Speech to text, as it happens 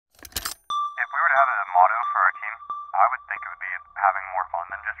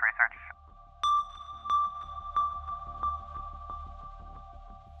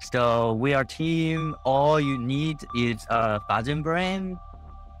So we are a team. All you need is a Fuzzing brain.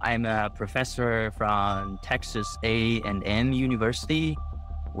 I'm a professor from Texas A&M University.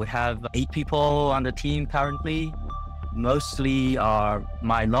 We have 8 people on the team currently. Mostly are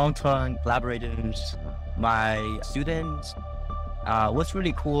my long-term collaborators, my students. What's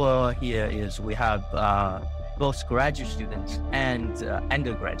really cool here is we have both graduate students and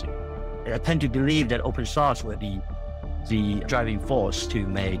undergraduate. I tend to believe that open source will be the driving force to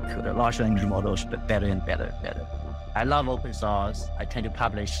make the large language models better and better and better. I love open source. I tend to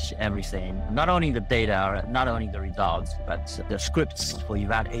publish everything, not only the data, not only the results, but the scripts for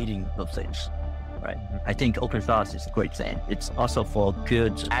evaluating those things, right? I think open source is a great thing. It's also for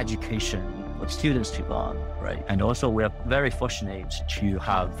good education for students to learn, right? And also we are very fortunate to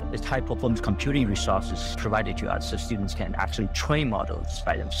have this high performance computing resources provided to us so students can actually train models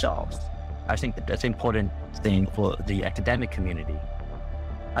by themselves. I think that's an important thing for the academic community.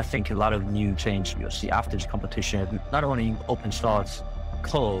 I think a lot of new change you'll see after this competition, not only open source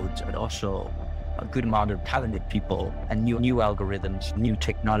code, but also a good amount of talented people and new algorithms, new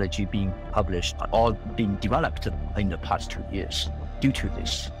technology being published, all being developed in the past 2 years due to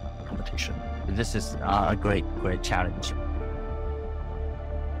this competition. This is a great challenge.